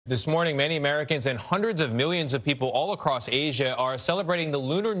This morning, many Americans and hundreds of millions of people all across Asia are celebrating the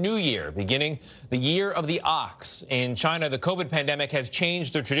Lunar New Year, beginning the Year of the Ox. In China, the COVID pandemic has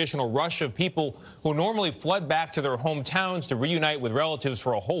changed the traditional rush of people who normally flood back to their hometowns to reunite with relatives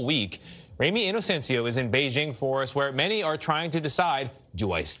for a whole week. Ramy Inocencio is in Beijing for us, where many are trying to decide,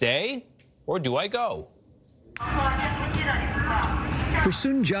 do I stay or do I go? For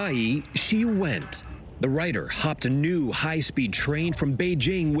Sun Jiayi, she went. The writer hopped a new high-speed train from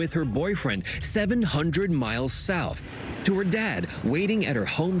Beijing with her boyfriend 700 miles south to her dad waiting at her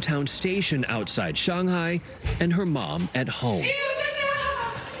hometown station outside Shanghai and her mom at home.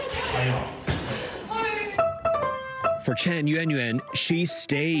 For Chan Yuanyuan, she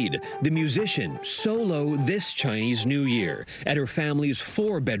stayed. The musician solo this Chinese New Year at her family's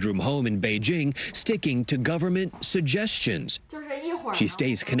 4-bedroom home in Beijing, sticking to government suggestions. She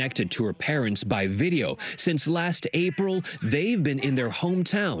stays connected to her parents by video. Since last April, they've been in their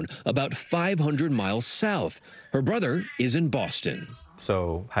hometown, about 500 miles south. Her brother is in Boston.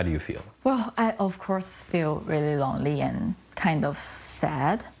 So how do you feel? Well, I, of course, feel really lonely and kind of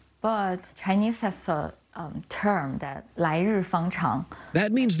sad. But Chinese has a term that 来日方长.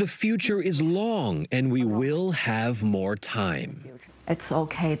 That means the future is long and we will have more time. It's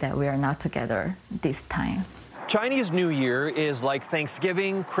okay that we are not together this time. Chinese New Year is like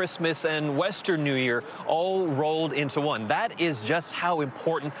Thanksgiving, Christmas, and Western New Year all rolled into one. That is just how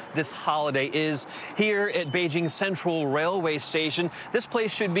important this holiday is. Here at Beijing's Central Railway Station, this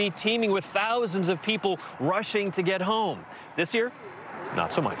place should be teeming with thousands of people rushing to get home. This year,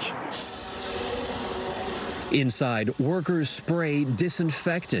 not so much. Inside, workers spray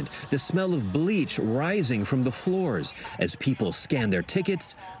disinfectant, the smell of bleach rising from the floors as people scan their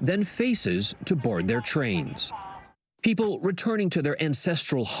tickets, then faces to board their trains. People returning to their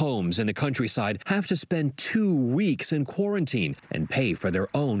ancestral homes in the countryside have to spend 2 weeks in quarantine and pay for their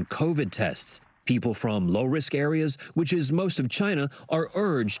own COVID tests. People from low-risk areas, which is most of China, are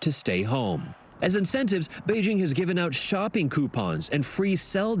urged to stay home. As incentives, Beijing has given out shopping coupons and free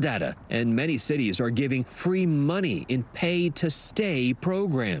cell data, and many cities are giving free money in pay-to-stay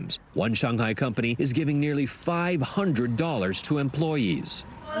programs. One Shanghai company is giving nearly $500 to employees.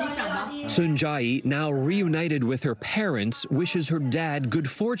 Sun Jiayi, now reunited with her parents, wishes her dad good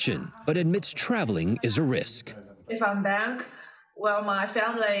fortune, but admits traveling is a risk. If I'm back, well, my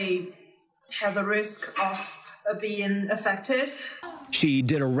family has a risk of being affected. She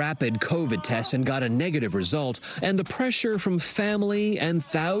did a rapid COVID test and got a negative result, and the pressure from family and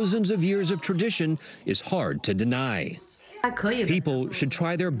thousands of years of tradition is hard to deny. People should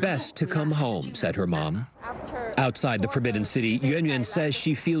try their best to come home, said her mom. Outside the Forbidden City, Yuanyuan says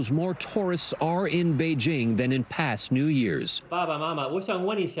she feels more tourists are in Beijing than in past New Years.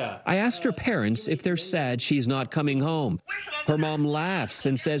 I asked her parents if they're sad she's not coming home. Her mom laughs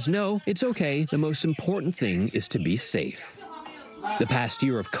and says, no, it's okay. The most important thing is to be safe. The past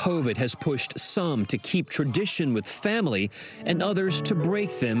year of COVID has pushed some to keep tradition with family and others to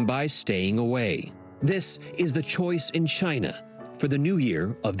break them by staying away. This is the choice in China for the New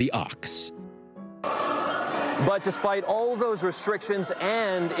Year of the Ox. But despite all those restrictions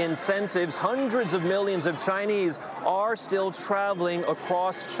and incentives, hundreds of millions of Chinese are still traveling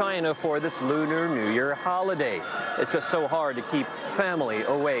across China for this Lunar New Year holiday. It's just so hard to keep family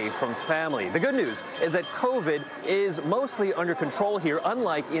away from family. The good news is that COVID is mostly under control here,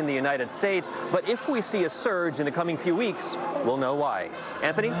 unlike in the United States. But if we see a surge in the coming few weeks, we'll know why.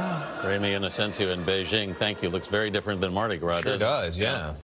 Anthony? Ramy Inocencio in Beijing, thank you. Looks very different than Mardi Gras, Sure does, yeah.